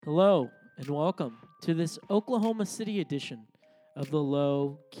Hello, and welcome to this Oklahoma City edition of the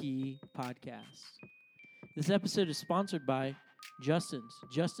Low Key Podcast. This episode is sponsored by Justin's.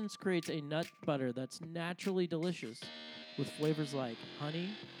 Justin's creates a nut butter that's naturally delicious with flavors like honey,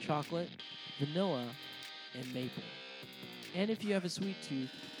 chocolate, vanilla, and maple. And if you have a sweet tooth,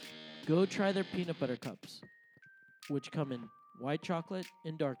 go try their peanut butter cups, which come in white chocolate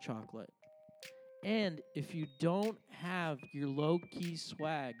and dark chocolate. And if you don't have your low-key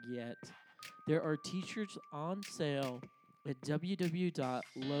swag yet, there are t-shirts on sale at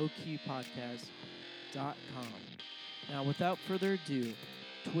www.lowkeypodcast.com. Now, without further ado,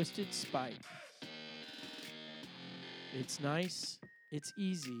 Twisted Spike. It's nice, it's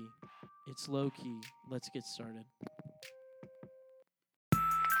easy, it's low-key. Let's get started.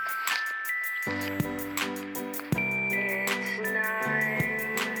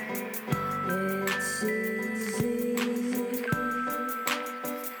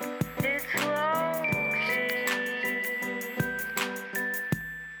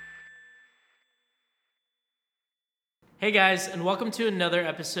 Hey guys, and welcome to another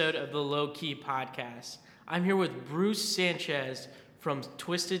episode of the Low Key Podcast. I'm here with Bruce Sanchez from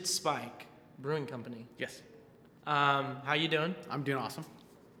Twisted Spike Brewing Company. Yes. How you doing? I'm doing awesome.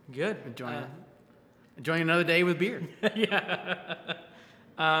 Good. Enjoying another day with beer. Yeah.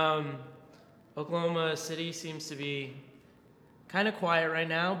 Oklahoma City seems to be kind of quiet right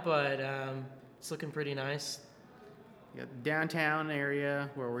now, but it's looking pretty nice. Yeah, downtown area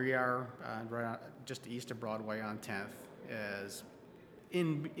where we are, right out, just east of Broadway on 10th, is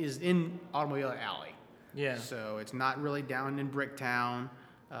in Automobile Alley. Yeah. So it's not really down in Bricktown.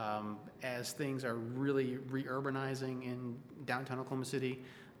 As things are really re-urbanizing in downtown Oklahoma City,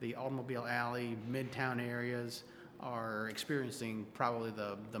 the Automobile Alley, Midtown areas are experiencing probably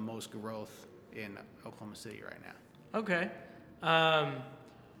the most growth in Oklahoma City right now. Okay.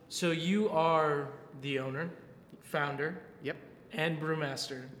 So you are the owner, founder, Yep. and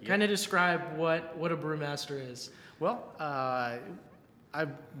brewmaster. Yep. Kind of describe what a brewmaster is. Well,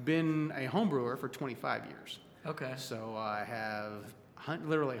 I've been a home brewer for 25 years. Okay. So I have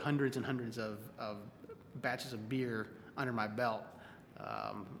literally hundreds and hundreds of batches of beer under my belt.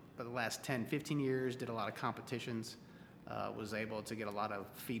 For the last 10, 15 years, did a lot of competitions. Was able to get a lot of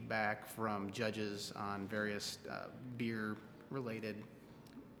feedback from judges on various beer-related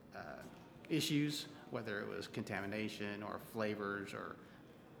issues, whether it was contamination or flavors or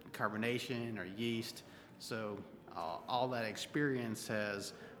carbonation or yeast. So all that experience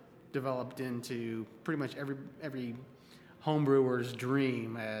has developed into pretty much every home brewer's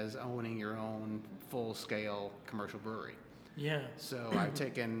dream as owning your own full-scale commercial brewery. Yeah. So I've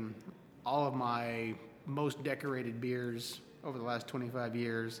taken all of my most decorated beers over the last 25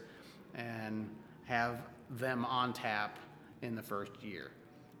 years and have them on tap in the first year.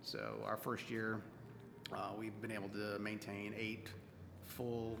 So our first year, we've been able to maintain 8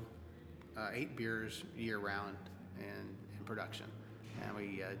 beers year-round in production. And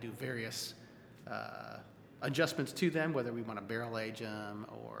we do various adjustments to them, whether we want to barrel age them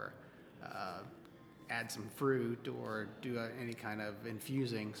or add some fruit or do any kind of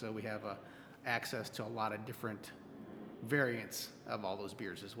infusing. So we have access to a lot of different variants of all those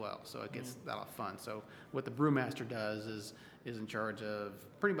beers as well. So it gets a lot of fun. So what the brewmaster does is in charge of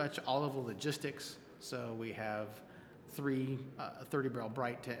pretty much all of the logistics. So we have 3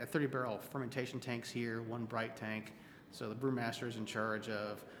 30-barrel fermentation tanks here, 1 bright tank. So the brewmaster is in charge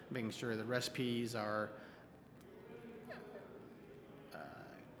of making sure the recipes are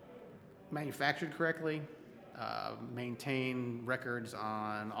manufactured correctly, maintain records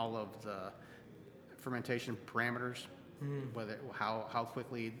on all of the fermentation parameters, whether how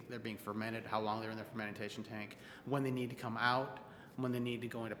quickly they're being fermented, how long they're in the fermentation tank, when they need to come out, when they need to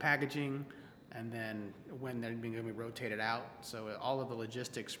go into packaging, and then when they're going to be rotated out. So all of the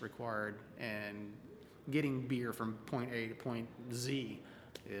logistics required and getting beer from point A to point Z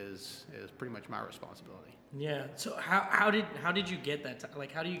is pretty much my responsibility. Yeah. So how did you get that?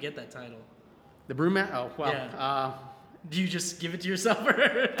 How do you get that title? The brewmaster. Oh well. Yeah. Do you just give it to yourself?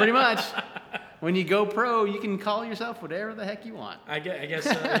 Pretty much. When you go pro, you can call yourself whatever the heck you want. I guess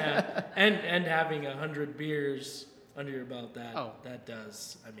so. Yeah. and having 100 beers under your belt, that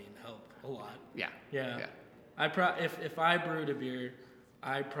does, help a lot. Yeah. Yeah. If I brewed a beer,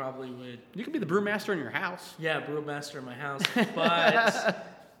 I probably would. You could be the brewmaster in your house. Yeah, brewmaster in my house, but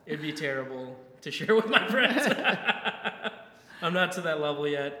it'd be terrible to share with my friends. I'm not to that level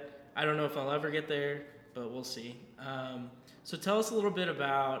yet. I don't know if I'll ever get there, but we'll see. So tell us a little bit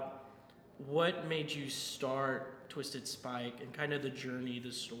about what made you start Twisted Spike and kind of the journey,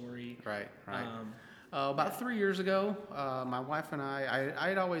 the story. Right. About 3 years ago, my wife and I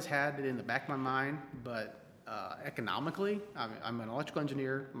had always had it in the back of my mind, but economically, I'm an electrical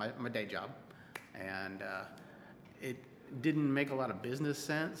engineer, my day job, and it didn't make a lot of business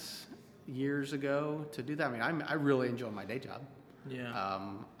sense years ago to do that. I mean, I really enjoy my day job. Yeah.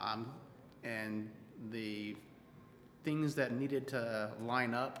 And the things that needed to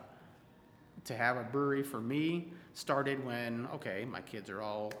line up to have a brewery for me started when, okay, my kids are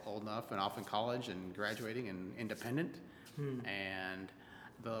all old enough and off in college and graduating and independent. And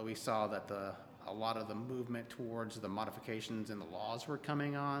we saw that a lot of the movement towards the modifications in the laws were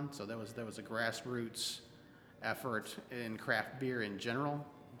coming on. So there was a grassroots effort in craft beer in general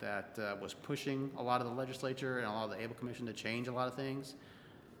that was pushing a lot of the legislature and a lot of the Able Commission to change a lot of things.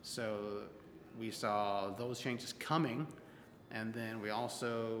 So we saw those changes coming, and then we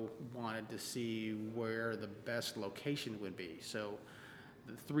also wanted to see where the best location would be. So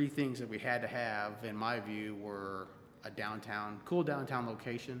the three things that we had to have, in my view, were a cool downtown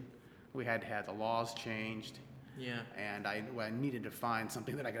location. We had to have the laws changed. Yeah. And I needed to find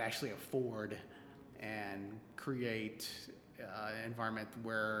something that I could actually afford and create an environment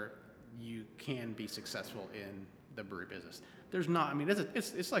where you can be successful in the brewery business. There's not, I mean,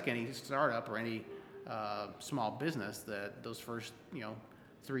 it's like any startup or any small business that those first,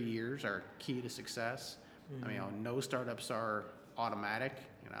 3 years are key to success. I mean, no startups are automatic.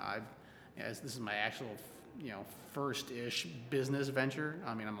 As this is my actual, first-ish business venture.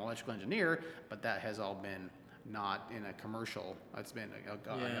 I mean, I'm an electrical engineer, but that has all been not in a commercial. It's been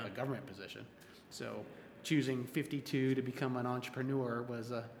a government position. So choosing 52 to become an entrepreneur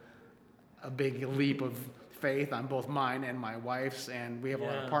was a big leap of faith on both mine and my wife's, and we have a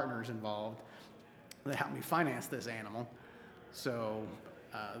lot of partners involved that helped me finance this animal. So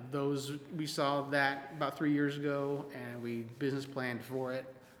we saw that about 3 years ago, and we business planned for it.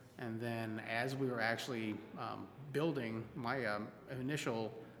 And then as we were actually building, my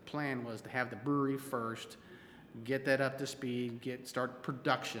initial plan was to have the brewery first, get that up to speed, start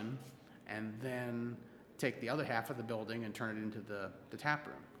production, and then take the other half of the building and turn it into the tap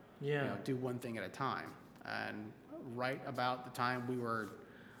room. Yeah. Do one thing at a time. And right about the time we were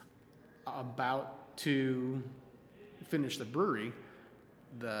about to finish the brewery,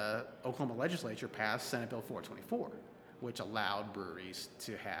 the Oklahoma legislature passed Senate Bill 424, which allowed breweries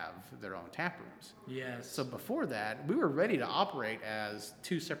to have their own tap rooms. Yes. So before that, we were ready to operate as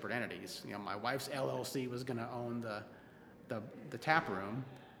two separate entities. My wife's LLC was going to own the tap room,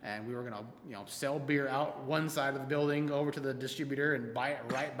 and we were going to sell beer out one side of the building over to the distributor and buy it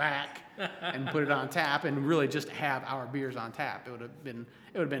right back and put it on tap and really just have our beers on tap. It would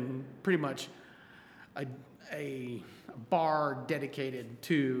have been pretty much a bar dedicated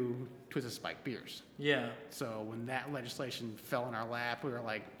to Twisted Spike beers. Yeah. So when that legislation fell in our lap, we were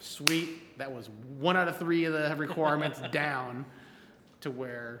like, sweet, that was 1 out of 3 of the requirements down, to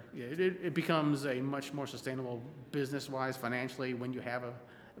where it becomes a much more sustainable business-wise, financially, when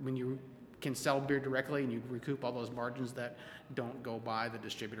you can sell beer directly and you recoup all those margins that don't go by the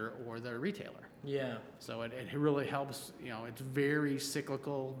distributor or the retailer. Yeah. So it really helps. It's very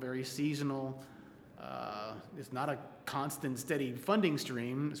cyclical, very seasonal. It's not a constant, steady funding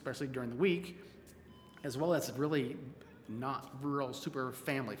stream, especially during the week, as well as really not rural, super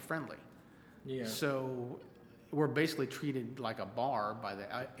family friendly. Yeah. So we're basically treated like a bar by the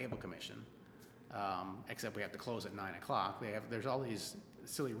Able Commission, except we have to close at 9 o'clock. There's all these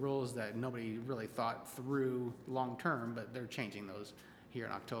silly rules that nobody really thought through long term, but they're changing those here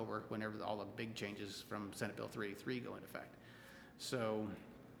in October whenever all the big changes from Senate Bill 383 go into effect. So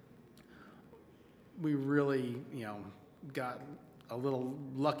we really, got a little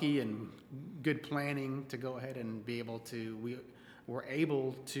lucky and good planning to go ahead and be able to, we were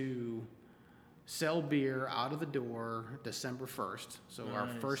able to sell beer out of the door December 1st. So Nice. Our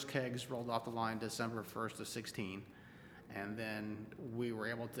first kegs rolled off the line December 1st of 16. And then we were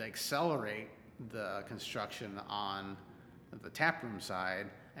able to accelerate the construction on the taproom side,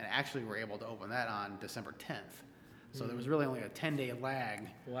 and actually were able to open that on December 10th. So there was really only a 10-day lag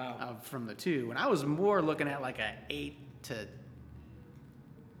from the two. And I was more looking at like a 8 to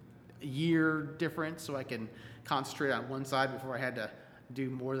year difference, so I can concentrate on one side before I had to do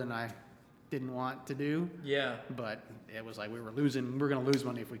more than I didn't want to do. Yeah. But it was like we were going to lose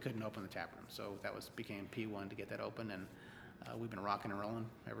money if we couldn't open the tap room. So that became P1 to get that open, and we've been rocking and rolling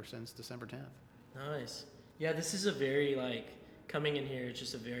ever since December 10th. Nice. Yeah, this is a very, coming in here, it's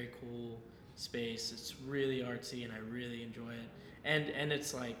just a very cool space. It's really artsy, and I really enjoy it. And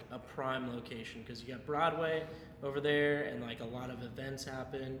it's like a prime location, because you got Broadway over there, and a lot of events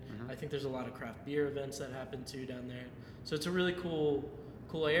happen. Mm-hmm. I think there's a lot of craft beer events that happen too down there. So it's a really cool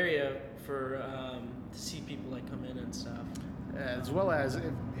cool area for to see people like come in and stuff. As well as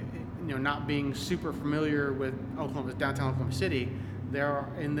not being super familiar with downtown Oklahoma City, there are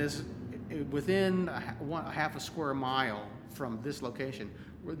within half a square mile from this location,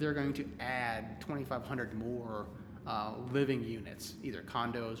 they're going to add 2,500 more living units, either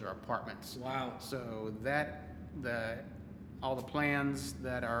condos or apartments. Wow! So all the plans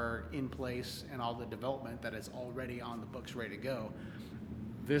that are in place and all the development that is already on the books, ready to go,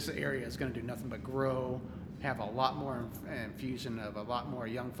 this area is going to do nothing but grow. Have a lot more infusion of a lot more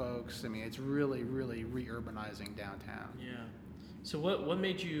young folks. I mean, it's really, really re-urbanizing downtown. Yeah. So what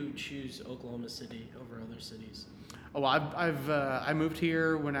made you choose Oklahoma City over other cities? Oh, I moved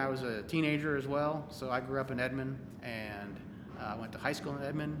here when I was a teenager as well. So I grew up in Edmond and went to high school in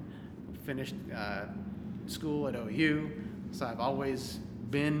Edmond, finished school at OU. So I've always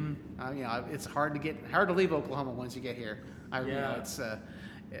been, it's hard to leave Oklahoma once you get here.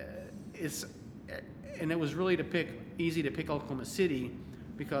 And it was really easy to pick Oklahoma City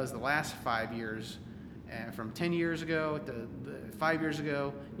because the last 5 years, from 10 years ago to 5 years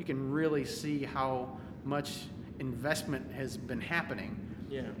ago, you can really see how much investment has been happening.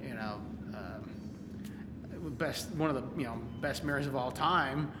 Yeah. One of the best mayors of all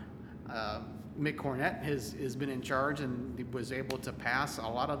time, Mick Cornett has been in charge and was able to pass a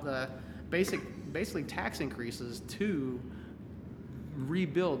lot of the basically tax increases to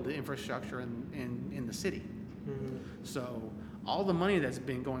rebuild the infrastructure in the city. Mm-hmm. So all the money that's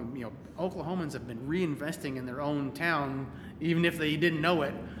been going, Oklahomans have been reinvesting in their own town, even if they didn't know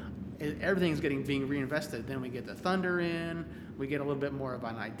it. Everything's being reinvested. Then we get the Thunder in, we get a little bit more of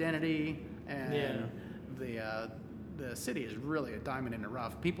an identity, and the city is really a diamond in the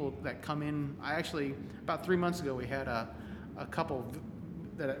rough. People that come in, about 3 months ago, we had a couple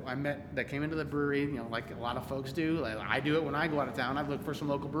that I met that came into the brewery, like a lot of folks do. Like I do it when I go out of town. I look for some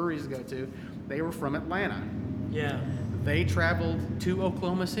local breweries to go to. They were from Atlanta. Yeah. They traveled to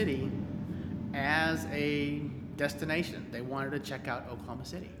Oklahoma City as a destination. They wanted to check out Oklahoma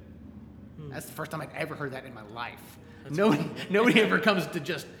City. That's the first time I've ever heard that in my life. Nobody ever comes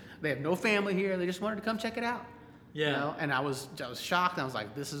to they have no family here. They just wanted to come check it out. Yeah. And I was shocked. I was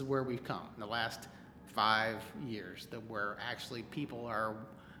like, this is where we've come in the last 5 years, that where actually people are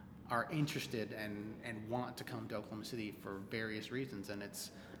interested and want to come to Oklahoma City for various reasons,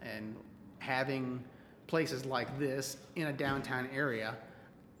 and having places like this in a downtown area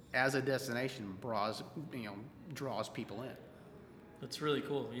as a destination draws people in. That's really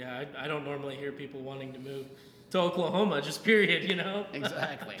cool. Yeah, I don't normally hear people wanting to move to Oklahoma, just period,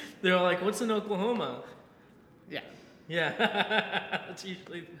 Exactly. They're all like, what's in Oklahoma? Yeah. Yeah, that's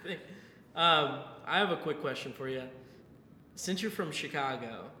usually the thing. I have a quick question for you. Since you're from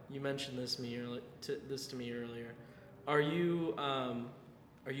Chicago, you mentioned this to me earlier. Are you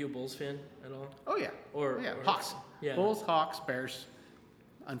a Bulls fan at all? Oh yeah. Or Hawks. Yeah. Bulls, Hawks, Bears.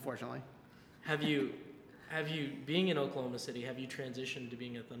 Unfortunately. Have you being in Oklahoma City? Have you transitioned to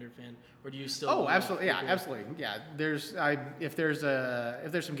being a Thunder fan, or do you still? Oh, absolutely. Yeah, absolutely. Yeah. If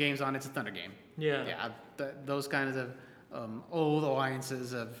there's some games on, it's a Thunder game. Yeah. Yeah. Those kinds of old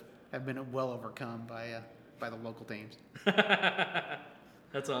alliances have been well overcome by the local teams.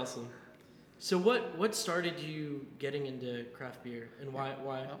 That's awesome. So what started you getting into craft beer, and why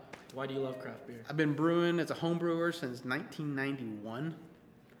do you love craft beer? I've been brewing as a home brewer since 1991.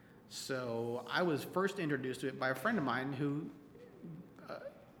 So I was first introduced to it by a friend of mine who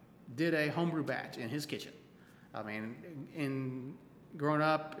did a homebrew batch in his kitchen. I mean, growing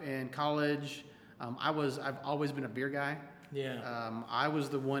up in college, I've always been a beer guy. Yeah. I was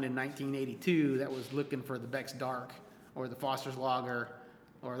the one in 1982 that was looking for the Beck's Dark or the Foster's Lager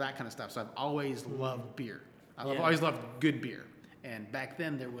or that kind of stuff. So I've always loved beer. I've always loved good beer. And back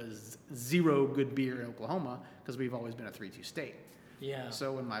then there was zero good beer in Oklahoma because we've always been a 3-2 state. Yeah.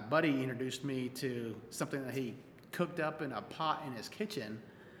 So when my buddy introduced me to something that he cooked up in a pot in his kitchen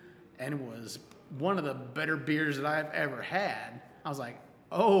and was one of the better beers that I've ever had, I was like,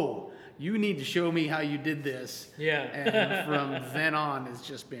 oh, you need to show me how you did this. Yeah. And from then on, it's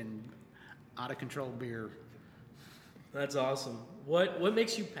just been out of control beer. That's awesome. What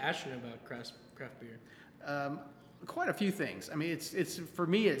makes you passionate about craft beer? Quite a few things. I mean, it's for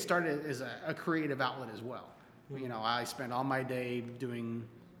me, it started as a creative outlet as well. I spend all my day doing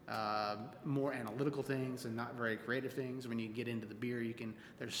more analytical things and not very creative things. When you get into the beer,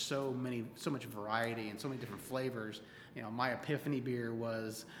 there's so much variety and so many different flavors. My epiphany beer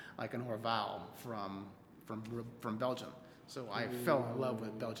was like an Orval from Belgium. So I fell in love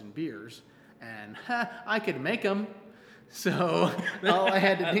with Belgian beers, and I could make them. So all I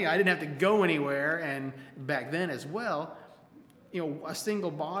had to do, I didn't have to go anywhere. And back then as well, a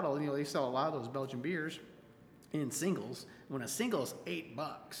single bottle, they sell a lot of those Belgian beers in singles. When a single is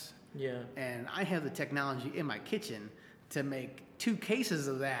 $8, Yeah. and I have the technology in my kitchen to make 2 cases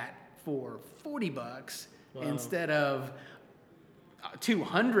of that for $40 Wow. instead of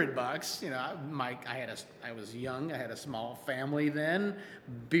 $200. I was young. I had a small family then.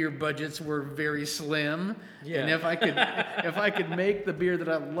 Beer budgets were very slim. Yeah. And if I could make the beer that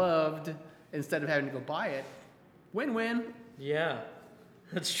I loved instead of having to go buy it, win-win. Yeah,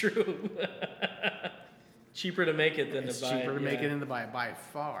 that's true. Cheaper to make it than It's to buy it. cheaper to make it than to buy it by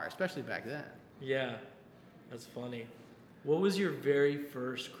far, especially back then. Yeah, that's funny. What was your very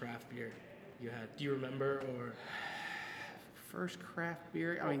first craft beer you had? Do you remember or? First craft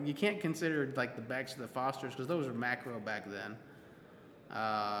beer. I mean, you can't consider like the Becks or the Fosters because those were macro back then.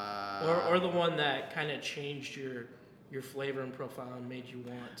 Or the one that kind of changed your flavor and profile and made you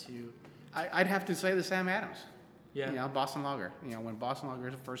want to. I'd have to say the Sam Adams. Yeah. Boston Lager. When Boston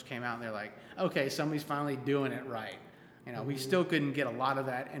Lager first came out, they're like, okay, somebody's finally doing it right. We still couldn't get a lot of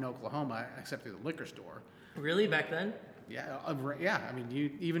that in Oklahoma except through the liquor store. Really, back then? Yeah, yeah. I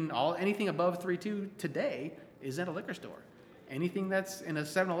mean, anything above 3.2 today is at a liquor store. Anything that's in a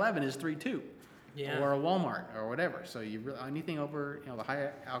 7-Eleven is 3.2, Yeah. or a Walmart or whatever. So anything over the high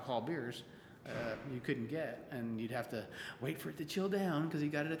alcohol beers, you couldn't get, and you'd have to wait for it to chill down because you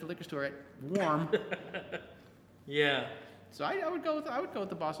got it at the liquor store at warm. Yeah. So I would go with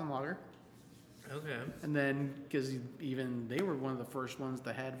the Boston Lager. Okay. And then, because even they were one of the first ones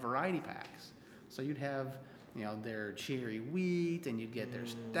that had variety packs. So you'd have, their cherry wheat, and you'd get their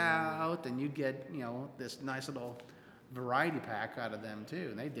stout, and you'd get, this nice little variety pack out of them too.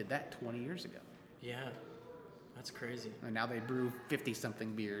 And they did that 20 years ago. Yeah. That's crazy. And now they brew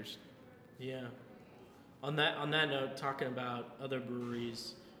 50-something beers. Yeah. On that note, talking about other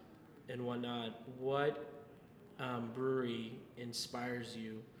breweries and whatnot, what brewery inspires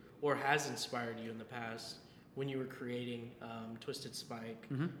you or has inspired you in the past when you were creating Twisted Spike,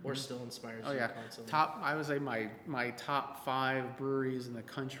 or still inspires you constantly? I would say my top 5 breweries in the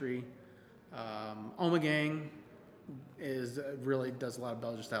country. Ommegang really does a lot of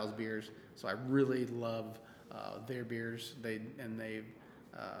Belgian styles beers, so I really love their beers. They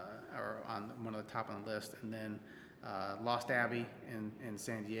are on one of the top on the list. And then Lost Abbey in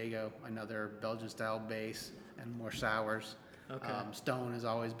San Diego, another Belgian style base and more sours. Okay. Stone has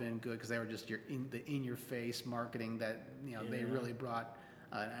always been good because they were just in your face marketing that they really brought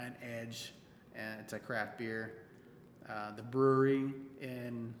an edge to craft beer. The brewery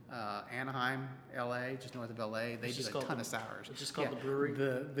in Anaheim, LA, just north of LA, they do a ton of sours. It's just called the brewery?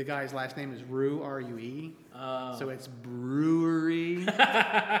 The guy's last name is Rue, R-U-E. Oh. So it's brewery.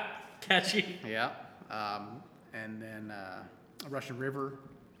 Catchy. Yeah. And then Russian River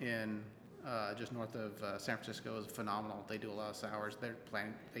in just north of San Francisco is phenomenal. They do a lot of sours. They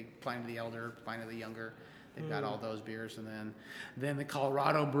Pliny the Elder, Pliny the Younger. They've got all those beers. And then the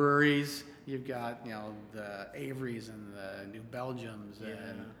Colorado breweries, you've got, the Averys and the New Belgiums. Yeah.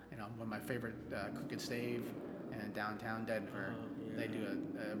 And, one of my favorite, Crooked Stave in downtown Denver. Yeah. They do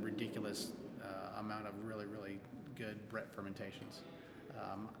a ridiculous amount of really, really good Brett fermentations.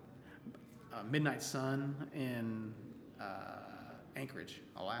 Midnight Sun in Anchorage,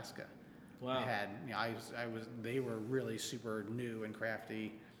 Alaska. Wow. They were really super new and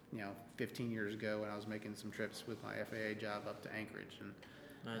crafty, 15 years ago when I was making some trips with my FAA job up to Anchorage, and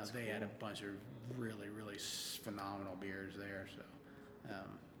they had a bunch of really, really phenomenal beers there. So,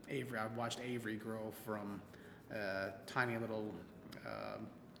 Avery, I watched Avery grow from a tiny little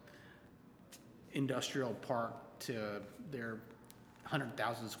industrial park to their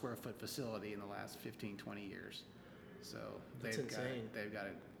 100,000 square foot facility in the last 15, 20 years. So they've got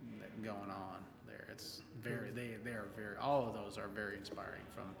it going on there. It's all of those are very inspiring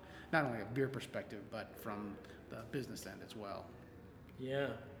from not only a beer perspective, but from the business end as well. Yeah.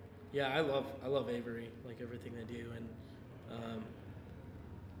 I love Avery, like everything they do. And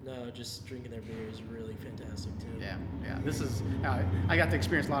just drinking their beer is really fantastic too. Yeah. This is I got to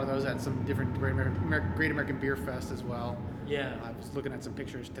experience a lot of those at some different Great American Beer Fest as well. Yeah. I was looking at some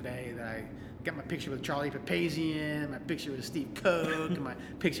pictures today that I got my picture with Charlie Papazian, my picture with Steve Koch, and my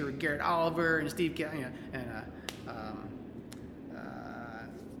picture with Garrett Oliver and Steve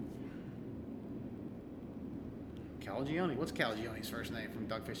Calagione. What's Calagione's first name from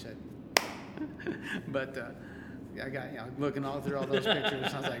Dogfish Head? But I got looking all through all those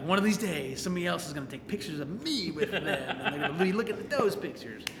pictures. I was like, one of these days, somebody else is going to take pictures of me with them, and they're going to be looking at those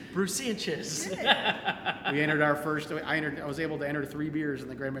pictures. Bruce Sanchez. Yeah. We entered our first. I was able to enter 3 beers in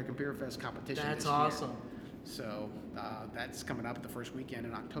the Great American Beer Fest competition. That's this awesome. year. So that's coming up the first weekend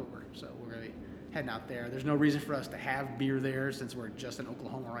in October. So we're going to be heading out there. There's no reason for us to have beer there since we're just in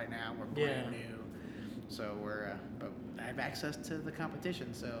Oklahoma right now. We're brand new. So but I have access to the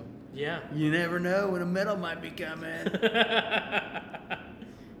competition. So you never know when a medal might be coming.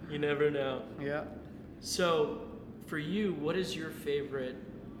 You never know. Yeah. So, for you, what is your favorite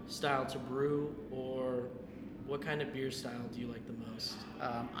style to brew, or what kind of beer style do you like the most?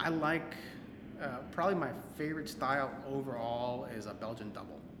 I like, probably my favorite style overall is a Belgian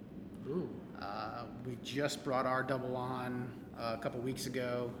double. Ooh. We just brought our double on a couple weeks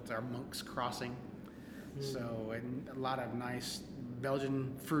ago. It's our Monk's Crossing. So, and a lot of nice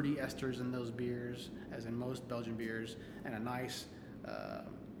Belgian fruity esters in those beers, as in most Belgian beers, and a nice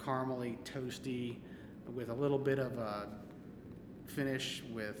caramely, toasty, with a little bit of a finish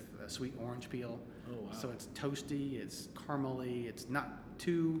with a sweet orange peel. Oh, wow. So it's toasty, it's caramely, it's not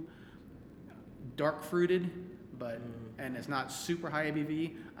too dark fruited, but and it's not super high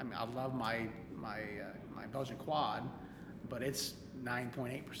ABV. I mean, I love my Belgian quad, but it's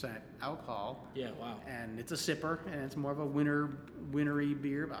 9.8% alcohol. Yeah, wow. And it's a sipper, and it's more of a wintery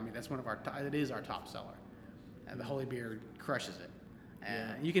beer. But I mean, that's it is our top seller, and the Holy Beer crushes it.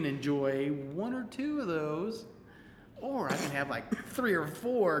 And you can enjoy one or two of those, or I can have like 3 or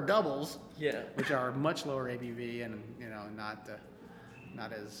 4 doubles, which are much lower ABV and not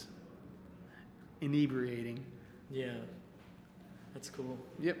as inebriating. Yeah, that's cool.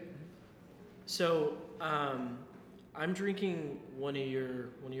 Yep. So I'm drinking one of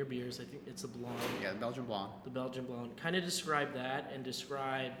your beers. I think it's a blonde. Yeah, the Belgian Blonde. The Belgian Blonde. Kind of describe that, and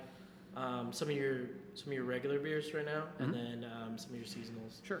describe some of your regular beers right now, and then some of your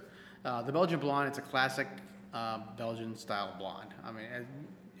seasonals. Sure. The Belgian Blonde, it's a classic Belgian style blonde. I mean,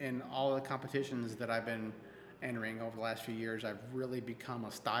 in all the competitions that I've been entering over the last few years, I've really become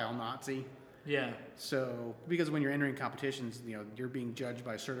a style Nazi. Yeah. So, because when you're entering competitions, you're being judged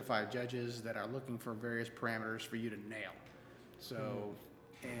by certified judges that are looking for various parameters for you to nail. So,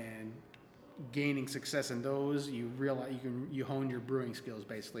 and gaining success in those, you realize you hone your brewing skills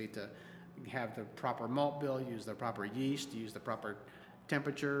basically to have the proper malt bill, use the proper yeast, use the proper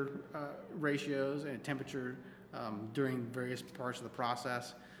temperature ratios and temperature during various parts of the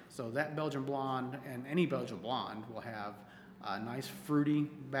process. So that Belgian Blonde, and any Belgian Blonde, will have a nice fruity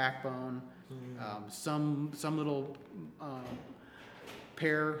backbone, some little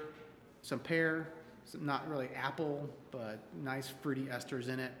pear, not really apple, but nice fruity esters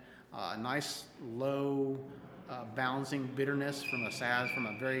in it. Nice low balancing bitterness from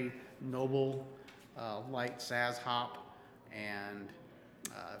a very noble light Saz hop, and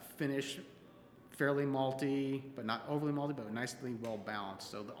finish fairly malty, but not overly malty, but nicely well balanced.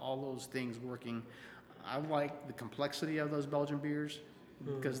 So all those things working. I like the complexity of those Belgian beers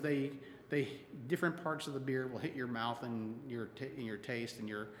because they different parts of the beer will hit your mouth and your taste and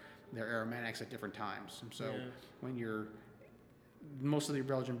their aromatics at different times. So when most of the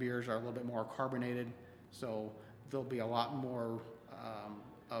Belgian beers are a little bit more carbonated, so there'll be a lot more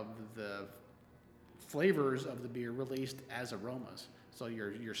of the flavors of the beer released as aromas. So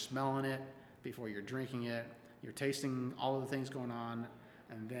you're smelling it before you're drinking it. You're tasting all of the things going on,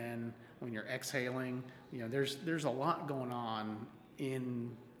 and then when you're exhaling, there's a lot going on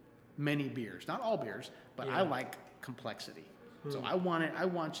in many beers. Not all beers, but I like complexity. So I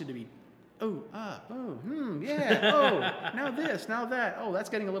want you to be, now this, now that. Oh, that's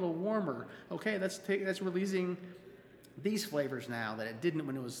getting a little warmer. Okay, that's releasing these flavors now that it didn't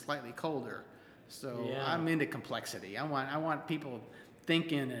when it was slightly colder. So I'm into complexity. I want people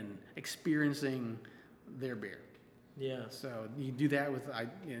thinking and experiencing their beer. Yeah. So you do that with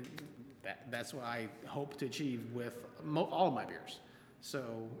that's what I hope to achieve with all of my beers.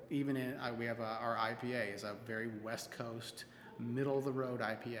 So even we have our IPA is a very West Coast, middle of the road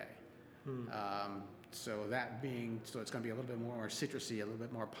IPA. So it's going to be a little bit more citrusy, a little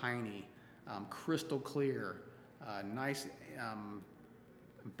bit more piney, crystal clear, nice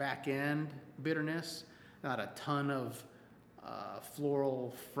back end bitterness, not a ton of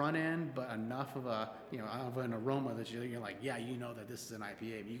floral front end, but enough of of an aroma that you're like, that this is an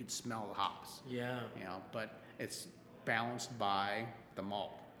IPA, but you can smell the hops. Yeah. But it's balanced by the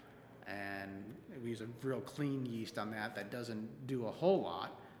malt, and we use a real clean yeast on that doesn't do a whole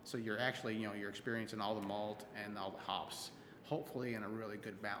lot. So you're actually, you're experiencing all the malt and all the hops, hopefully in a really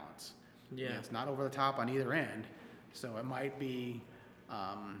good balance. Yeah. And it's not over the top on either end, so it might be,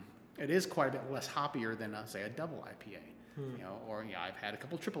 it is quite a bit less hoppier than, say, a double IPA. I've had a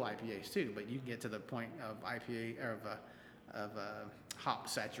couple triple IPAs too, but you get to the point of IPA of hop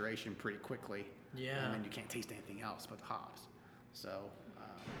saturation pretty quickly. Yeah. And then you can't taste anything else but the hops. So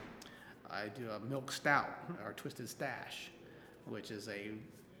I do a milk stout or twisted stash, which is a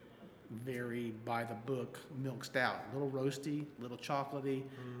very by the book milk stout. A little roasty, a little chocolatey.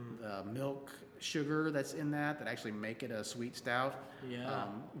 The milk sugar that's in that actually make it a sweet stout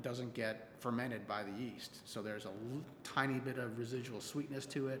doesn't get fermented by the yeast. So there's a tiny bit of residual sweetness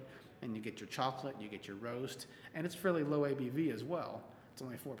to it, and you get your chocolate, you get your roast, and it's fairly low ABV as well. It's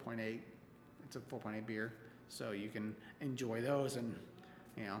only 4.8. It's a 4.8 beer, so you can enjoy those and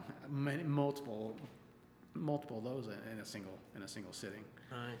multiple of those in a single sitting.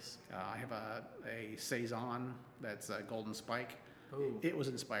 Nice. I have a saison that's a Golden Spike. Ooh. It was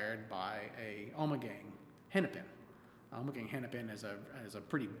inspired by a Ommegang Hennepin. Ommegang Hennepin is a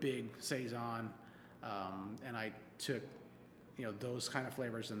pretty big saison, and I took those kind of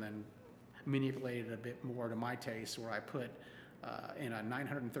flavors and then manipulated a bit more to my taste, where I put in a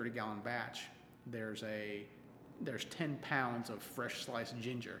 930-gallon batch. There's 10 pounds of fresh sliced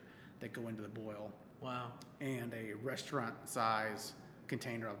ginger that go into the boil. Wow. And a restaurant size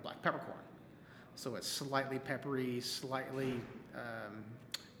container of black peppercorn. So it's slightly peppery, slightly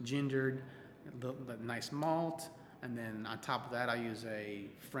gingered, the nice malt, and then on top of that I use a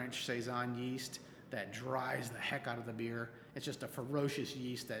French saison yeast that dries the heck out of the beer. It's just a ferocious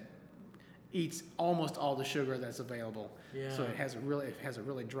yeast that eats almost all the sugar that's available. Yeah. So it has a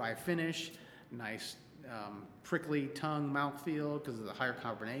really dry finish, nice prickly tongue mouthfeel because of the higher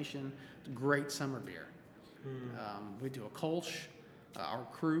carbonation. It's a great summer beer. We do a Kolsch, our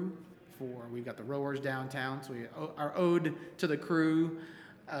crew. We've got the rowers downtown, so our ode to the crew.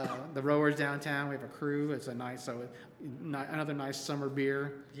 The rowers downtown, we have a crew. It's another nice summer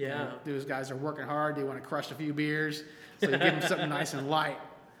beer. Yeah. Those guys are working hard. They want to crush a few beers, so you give them something nice and light.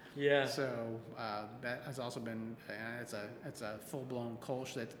 Yeah. So that has also been it's a full blown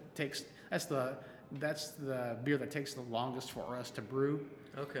Kolsch that's the beer that takes the longest for us to brew.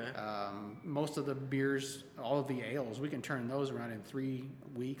 Okay. Most of the beers, all of the ales, we can turn those around in 3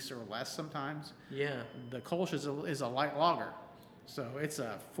 weeks or less sometimes. Yeah. The Kolsch is a light lager, so it's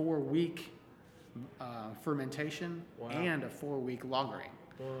a 4-week fermentation. Wow. And a 4-week lagering.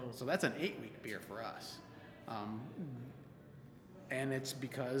 Whoa. So that's an 8-week beer for us. And it's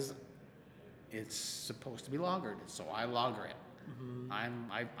because it's supposed to be lagered, so I lager it. Mm-hmm.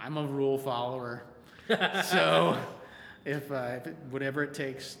 I'm a rule follower, so whatever it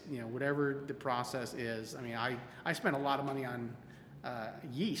takes, whatever the process is. I mean, I spent a lot of money on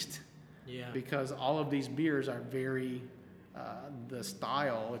yeast, because all of these beers are very the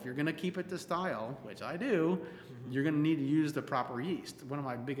style. If you're going to keep it to style, which I do, you're going to need to use the proper yeast. One of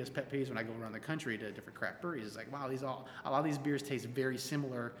my biggest pet peeves when I go around the country to different craft breweries is like, wow, a lot of these beers taste very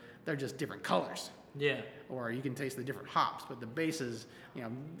similar. They're just different colors. Yeah. Or you can taste the different hops, but the base is,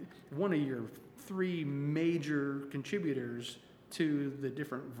 one of your 3 major contributors to the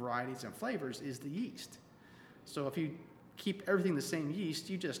different varieties and flavors is the yeast. So if you keep everything the same yeast,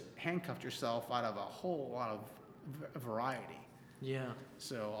 you just handcuffed yourself out of a whole lot of variety. Yeah.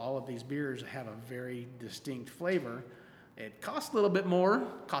 So all of these beers have a very distinct flavor. It costs a little bit more,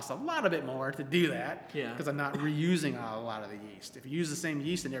 costs a lot of it more to do that. Yeah. Because I'm not reusing a lot of the yeast. If you use the same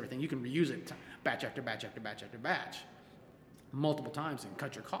yeast and everything, you can reuse it batch after batch after batch after batch multiple times and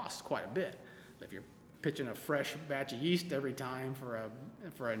cut your costs quite a bit. If you're pitching a fresh batch of yeast every time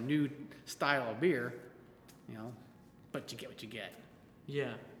for a new style of beer, but you get what you get.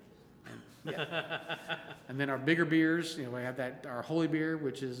 Yeah. And then our bigger beers, we have our Holy Beer,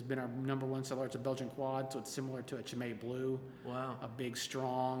 which has been our number 1 seller. It's a Belgian quad, so it's similar to a Chimay Blue. Wow. A big,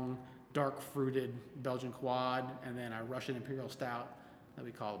 strong, dark fruited Belgian quad, and then our Russian Imperial Stout that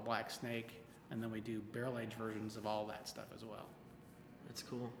we call Black Snake, and then we do barrel aged versions of all that stuff as well. That's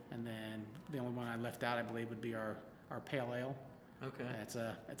cool. And then the only one I left out, I believe, would be our Pale Ale. Okay. It's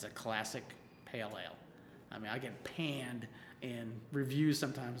a classic pale ale. I mean, I get panned in reviews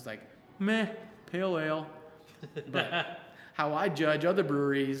sometimes like, meh, pale ale. But how I judge other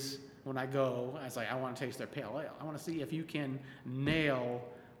breweries when I go, I was like, I want to taste their pale ale. I want to see if you can nail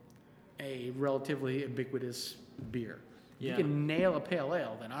a relatively ubiquitous beer. If you can nail a pale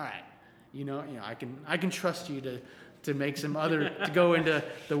ale, then all right. I can trust you to make some other to go into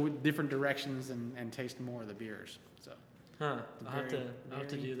the different directions and taste more of the beers. So. Huh. I'll have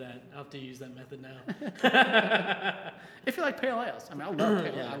to do that. I'll have to use that method now. If you like pale ales, I mean, I love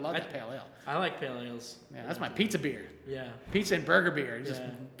pale ale. I love that pale ale. I like pale ales. Yeah, that's my pizza beer. Yeah. Pizza and burger beer, just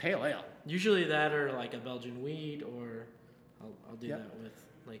pale ale. Usually that or like a Belgian wheat, or I'll do that with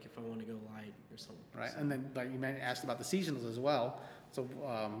like if I want to go light or something. Right, and then like you asked about the seasonals as well. So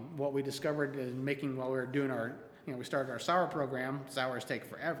what we discovered in making while we were doing we started our sour program. Sours take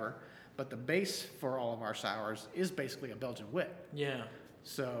forever. But the base for all of our sours is basically a Belgian wit. Yeah.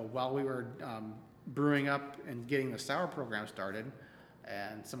 So while we were brewing up and getting the sour program started,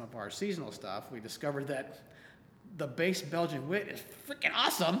 and some of our seasonal stuff, we discovered that the base Belgian wit is freaking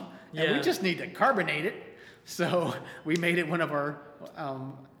awesome, and we just need to carbonate it. So we made it one of our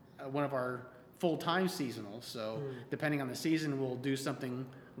full-time seasonals. So depending on the season, we'll do something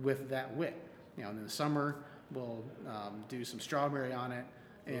with that wit. In the summer, we'll do some strawberry on it.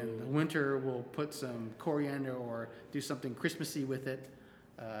 In the winter, we'll put some coriander or do something Christmassy with it.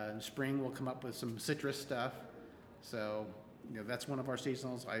 In spring, we'll come up with some citrus stuff. So, that's one of our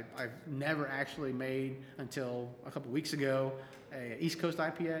seasonals. I've never actually made, until a couple weeks ago, a East Coast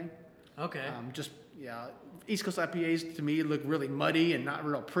IPA. Okay. East Coast IPAs to me look really muddy and not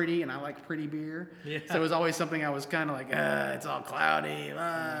real pretty, and I like pretty beer. Yeah. So it was always something I was kind of like, it's all cloudy.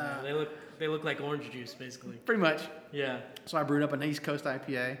 They look like orange juice, basically. Pretty much. Yeah. So I brewed up an East Coast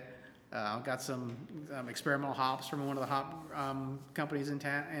IPA. Got some experimental hops from one of the hop companies in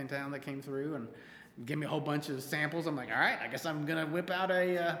town that came through and gave me a whole bunch of samples. I'm like, all right, I guess I'm gonna whip out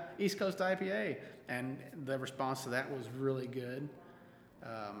a East Coast IPA, and the response to that was really good.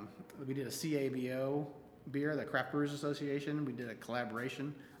 We did a CABO beer, the Craft Brewers Association. We did a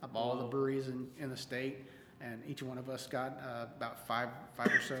collaboration of all the breweries in the state, and each one of us got about five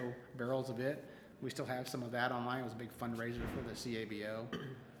or so barrels of it. We still have some of that online. It was a big fundraiser for the CABO.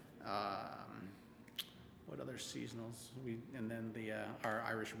 What other seasonals? Our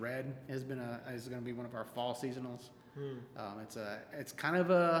Irish Red is going to be one of our fall seasonals. It's kind of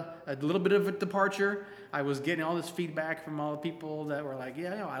a little bit of a departure. I was getting all this feedback from all the people that were like,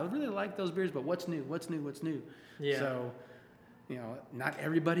 I really like those beers, but what's new? Yeah. So, not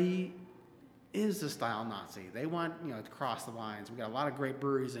everybody is a style Nazi. They want, to cross the lines. We got a lot of great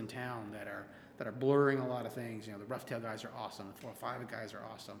breweries in town that are blurring a lot of things. The Rough Tail guys are awesome. The 405 guys are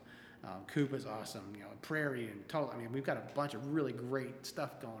awesome. Coop is awesome. Prairie and Total. We've got a bunch of really great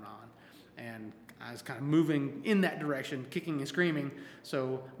stuff going on. And I was kind of moving in that direction, kicking and screaming.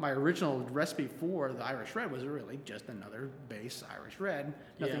 So my original recipe for the Irish Red was really just another base Irish Red.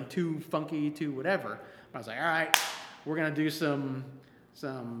 Nothing too funky, too whatever. But I was like, all right, we're going to do some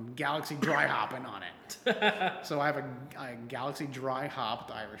Galaxy dry hopping on it. So I have a Galaxy dry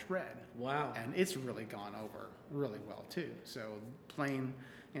hopped Irish Red. Wow. And it's really gone over really well too. So plain,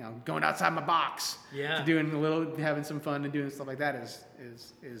 going outside my box, to having some fun and doing stuff like that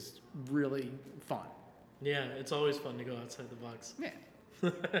is really fun. Yeah, it's always fun to go outside the box. Yeah.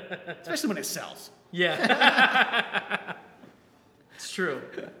 Especially when it sells. Yeah. It's true.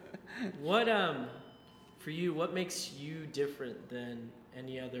 What for you, what makes you different than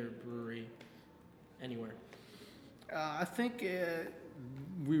any other brewery anywhere? I think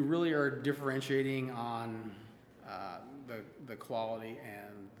we really are differentiating on the quality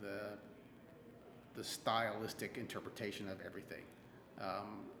and the stylistic interpretation of everything.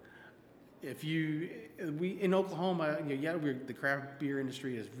 In Oklahoma, the craft beer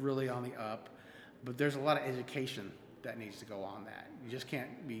industry is really on the up, but there's a lot of education that needs to go on that. You just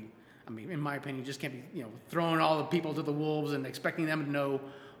can't be, in my opinion, you just can't be, throwing all the people to the wolves and expecting them to know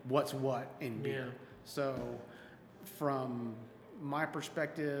what's what in beer. Yeah. So from my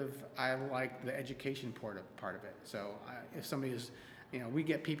perspective, I like the education part of it. So if somebody is, we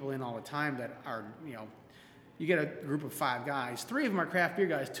get people in all the time that are, you get a group of 5 guys, 3 of them are craft beer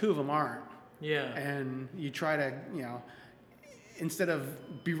guys, 2 of them aren't. Yeah. And you try to, instead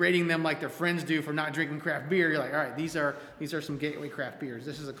of berating them like their friends do for not drinking craft beer, you're like, all right, these are some gateway craft beers.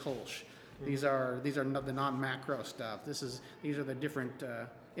 This is a Kolsch. Mm-hmm. These are the non-macro stuff. These are the different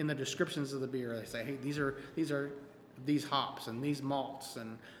in the descriptions of the beer. They say, hey, these are these hops and these malts,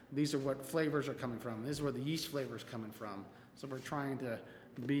 and these are what flavors are coming from. This is where the yeast flavor is coming from. So we're trying to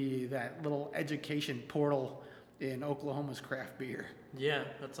be that little education portal in Oklahoma's craft beer. Yeah,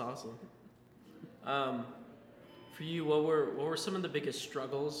 that's awesome. For you, what were some of the biggest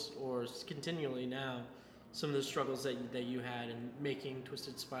struggles, or continually now, some of the struggles that you had in making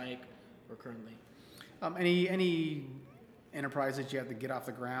Twisted Spike or currently? Any enterprise that you have to get off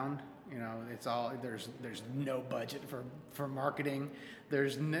the ground, it's all there's no budget for marketing.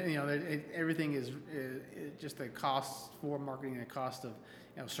 There's everything is just the cost for marketing, the cost of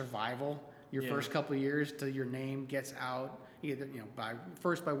survival. Your first couple of years till your name gets out, either by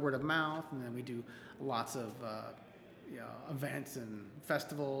word of mouth, and then we do lots of events and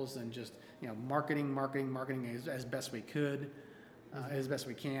festivals and just marketing as best we could, as best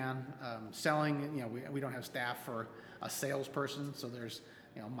we can. Selling, we don't have staff for a salesperson, so there's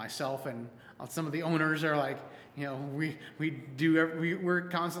myself and some of the owners are like, we're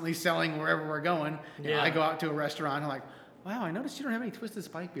constantly selling wherever we're going. I go out to a restaurant and I'm like, wow, I noticed you don't have any Twisted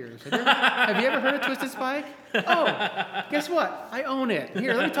Spike beers. Have you ever heard of Twisted Spike? Oh, guess what? I own it.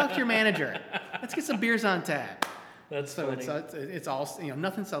 Here, let me talk to your manager. Let's get some beers on tap. That's so funny. it's all,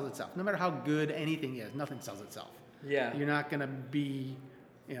 nothing sells itself. No matter how good anything is, nothing sells itself. Yeah. You're not going to be,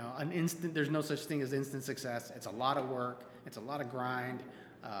 an instant. There's no such thing as instant success. It's a lot of work. It's a lot of grind.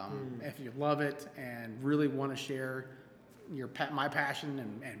 If you love it and really want to share my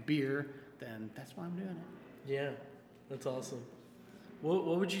passion and beer, then that's why I'm doing it. Yeah, that's awesome.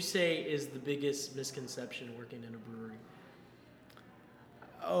 What would you say is the biggest misconception working in a brewery?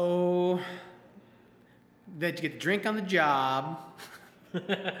 Oh, that you get to drink on the job,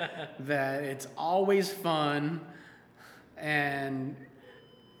 that it's always fun, and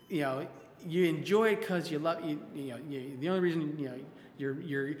you enjoy it because you love the only reason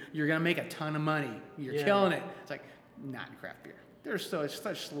you're gonna make a ton of money. You're killing it. It's like not in craft beer. There's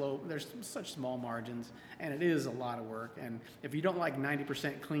such small margins, and it is a lot of work. And if you don't like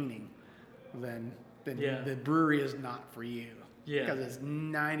 90% cleaning, then the brewery is not for you. Yeah. Because it's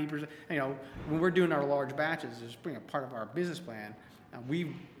 90%. When we're doing our large batches, it's being a part of our business plan.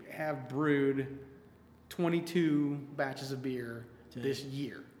 We have brewed 22 batches of beer this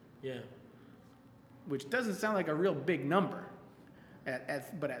year. Yeah. Which doesn't sound like a real big number,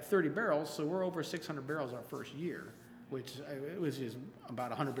 but at 30 barrels, so we're over 600 barrels our first year, which was just about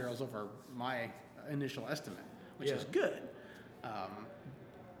 100 barrels over my initial estimate, which is good.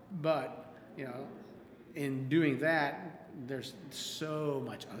 But in doing that, there's so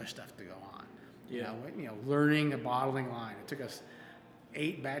much other stuff to go on. Learning a bottling line. It took us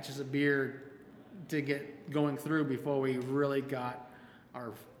 8 batches of beer to get going through before we really got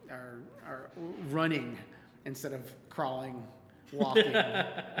our running instead of crawling, walking,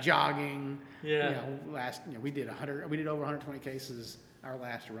 jogging. Yeah. We did over 120 cases our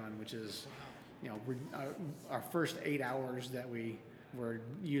last run, which is our first 8 hours that we were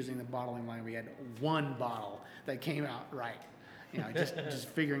using the bottling line. We had one bottle that came out right. Just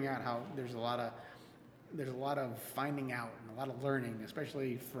figuring out how there's a lot of finding out and a lot of learning,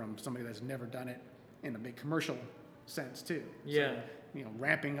 especially from somebody that's never done it in a big commercial sense too. Yeah. So,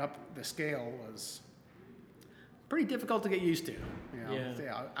 ramping up the scale was pretty difficult to get used to.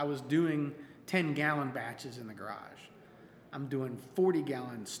 I was doing 10-gallon batches in the garage. I'm doing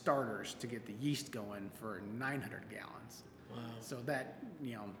 40-gallon starters to get the yeast going for 900 gallons. Wow. So that,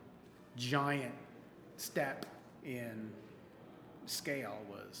 giant step in scale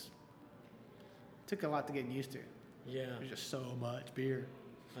took a lot to get used to. Yeah. There's just so much beer.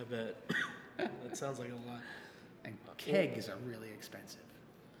 I bet. That sounds like a lot. And kegs are really expensive.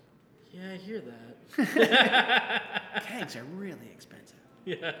 Yeah, I hear that. Kegs are really expensive.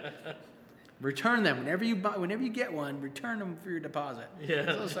 Yeah. Return them whenever you get one. Return them for your deposit. Yeah.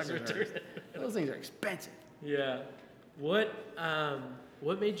 Those things are expensive. Yeah. What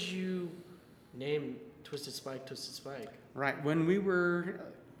made you name Twisted Spike Twisted Spike? Right. When we were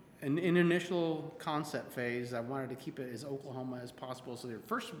in initial concept phase, I wanted to keep it as Oklahoma as possible. So the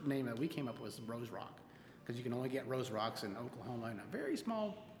first name that we came up with was Rose Rock, because you can only get Rose Rocks in Oklahoma, in a very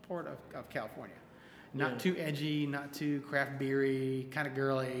small part of California. Not too edgy, not too craft beery, kind of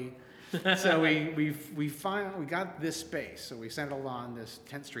girly. So we got this space. So we settled on this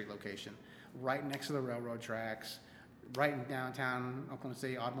 10th Street location, right next to the railroad tracks, right in downtown Oklahoma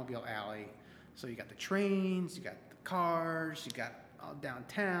City Automobile Alley. So you got the trains, you got the cars, you got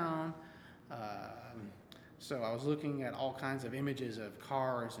downtown. So I was looking at all kinds of images of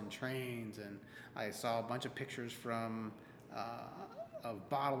cars and trains, and I saw a bunch of pictures of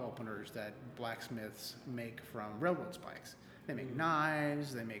bottle openers that blacksmiths make from railroad spikes. They make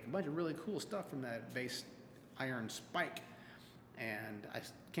knives, they make a bunch of really cool stuff from that base iron spike. And I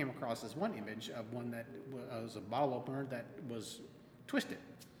came across this one image of one that was a bottle opener that was twisted.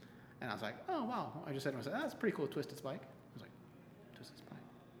 And I was like, oh, wow. I just said to myself, that's a pretty cool twisted spike. I was like, Twisted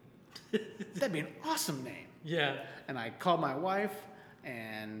Spike? That'd be an awesome name. Yeah. And I called my wife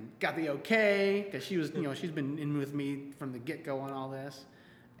and got the okay, because she was, she's been in with me from the get-go on all this.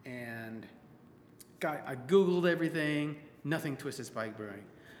 And I Googled everything, nothing Twisted Spike Brewing.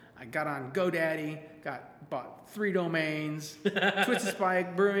 I got on GoDaddy, bought 3 domains, Twisted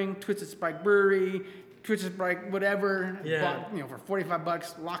Spike Brewing, Twisted Spike Brewery, Twisted Spike whatever. Yeah. Bought, for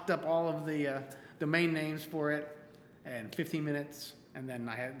 $45, locked up all of the domain names for it, and 15 minutes. And then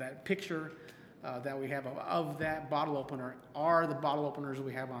I had that picture that we have of that bottle opener are the bottle openers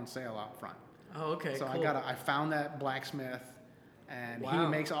we have on sale out front. Oh, okay. So cool. I found that blacksmith, and Wow. he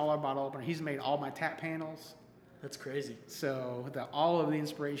makes all our bottle openers. He's made all my tap panels. That's crazy. So all of the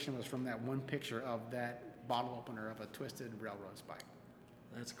inspiration was from that one picture of that bottle opener of a twisted railroad spike.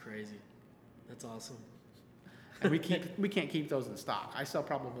 That's crazy. That's awesome. And we can't keep those in stock. I sell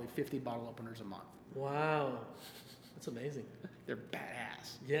probably 50 bottle openers a month. Wow. That's amazing. They're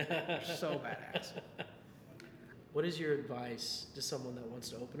badass. Yeah. They're so badass. what is your advice to someone that wants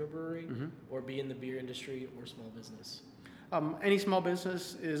to open a brewery or be in the beer industry or small business? Any small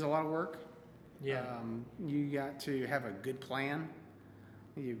business is a lot of work. Yeah. You got to have a good plan.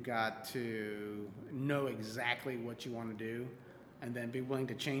 You've got to know exactly what you want to do and then be willing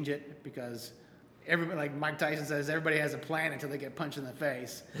to change it, because everybody, like Mike Tyson says, everybody has a plan until they get punched in the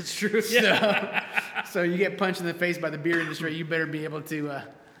face. That's true. Yeah. So you get punched in the face by the beer industry, you better be able to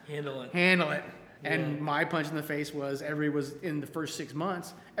handle it. And my punch in the face was in the first 6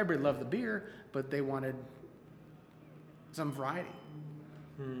 months, everybody loved the beer, but they wanted some variety.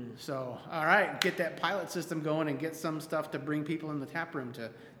 So, all right, get that pilot system going and get some stuff to bring people in the tap room to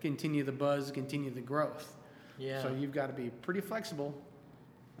continue the buzz, continue the growth. Yeah. So you've got to be pretty flexible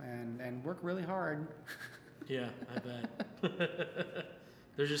and work really hard. Yeah, I bet.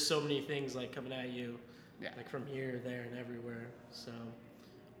 There's just so many things like coming at you, like from here, there, and everywhere. So,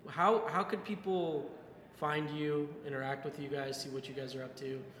 how could people find you, interact with you guys, see what you guys are up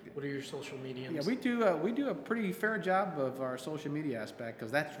to? What are your social mediums? Yeah, we do a pretty fair job of our social media aspect,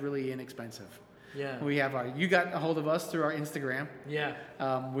 because that's really inexpensive. Yeah. We have you got a hold of us through our Instagram. Yeah.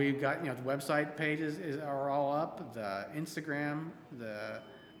 We've got, the website pages are all up, the Instagram,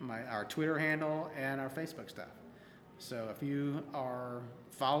 our Twitter handle, and our Facebook stuff. So if you are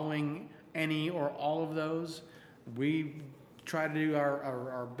following any or all of those, we try to do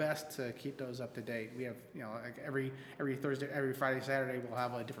our best to keep those up to date. We have, like every Thursday, every Friday, Saturday, we'll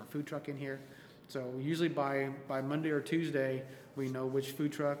have a different food truck in here. So usually by Monday or Tuesday, we know which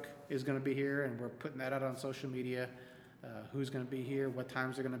food truck is going to be here, and we're putting that out on social media, who's going to be here, what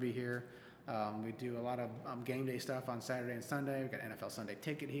times they're going to be here. We do a lot of game day stuff on Saturday and Sunday. We've got NFL Sunday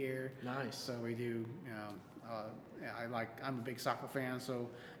Ticket here. Nice. So we do, I'm a big soccer fan, so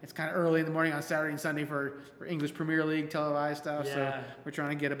it's kind of early in the morning on Saturday and Sunday for English Premier League televised stuff. Yeah. So we're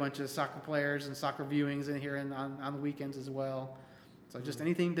trying to get a bunch of soccer players and soccer viewings in here on the weekends as well. So just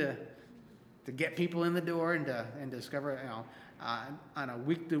anything to get people in the door and discover, on a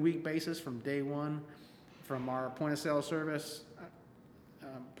week-to-week basis from day one, from our point of sale service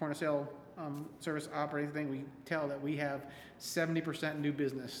operating thing, we tell that we have 70% new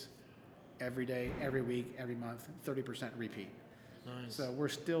business every day, every week, every month, 30% repeat. Nice. So we're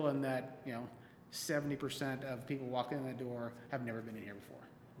still in that, 70% of people walking in the door have never been in here before.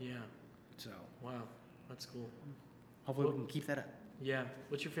 Yeah. So. Wow, that's cool. Hopefully we can keep that up. Yeah.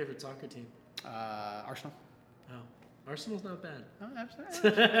 What's your favorite soccer team? Arsenal. Oh, Arsenal's not bad. Oh,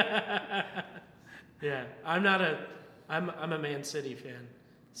 absolutely. Yeah, I'm a Man City fan.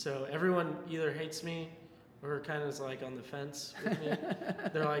 So everyone either hates me or kind of is like on the fence with me.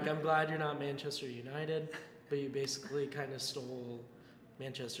 They're like, I'm glad you're not Manchester United, but you basically kind of stole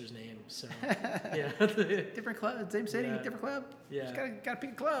Manchester's name. So yeah, different club, same city, different club. Yeah, just gotta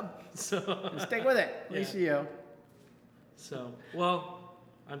pick a club. So and stick with it. At least you. So well,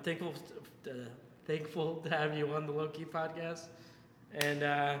 I'm thankful to have you on the Low Key podcast, and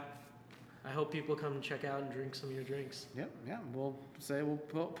I hope people come and check out and drink some of your drinks. Yep, yeah. We'll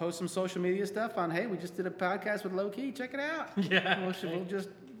post some social media stuff on, hey, we just did a podcast with Low Key. Check it out. Yeah. We'll just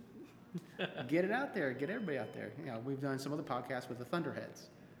get it out there, get everybody out there. We've done some other podcasts with the Thunderheads.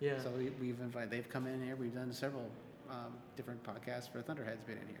 Yeah. So we've invited, they've come in here. We've done several different podcasts for Thunderheads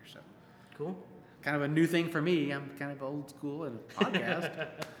been in here. So cool. Kind of a new thing for me. I'm kind of old school at a podcast.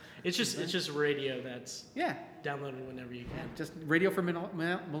 It's just radio that's downloaded whenever you can. Yeah, just radio for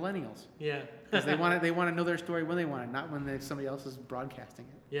millennials. Yeah, because they want to know their story when they want it, not when somebody else is broadcasting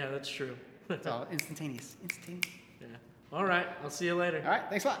it. Yeah, that's true. It's all instantaneous. Yeah. All right, I'll see you later. All right,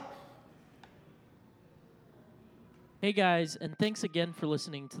 thanks a lot. Hey guys, and thanks again for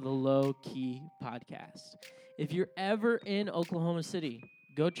listening to the Low Key podcast. If you're ever in Oklahoma City,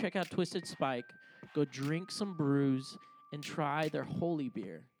 go check out Twisted Spike. Go drink some brews and try their holy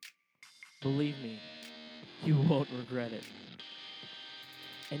beer. Believe me, you won't regret it.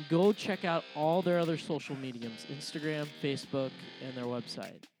 And go check out all their other social mediums, Instagram, Facebook, and their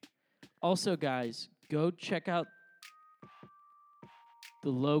website. Also, guys, go check out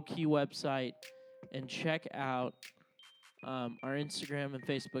the Low Key website and check out our Instagram and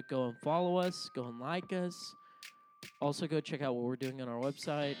Facebook. Go and follow us. Go and like us. Also, go check out what we're doing on our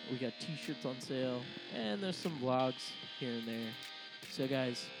website. We got t-shirts on sale, and there's some vlogs here and there. So,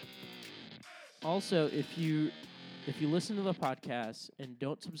 guys, also, if you listen to the podcast and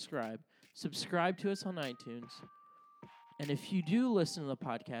don't subscribe to us on iTunes. And if you do listen to the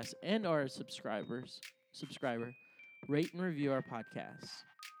podcast and are a subscriber, rate and review our podcast.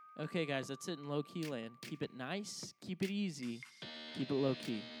 Okay, guys, that's it in Low Key land. Keep it nice, keep it easy, keep it low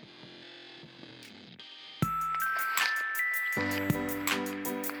key.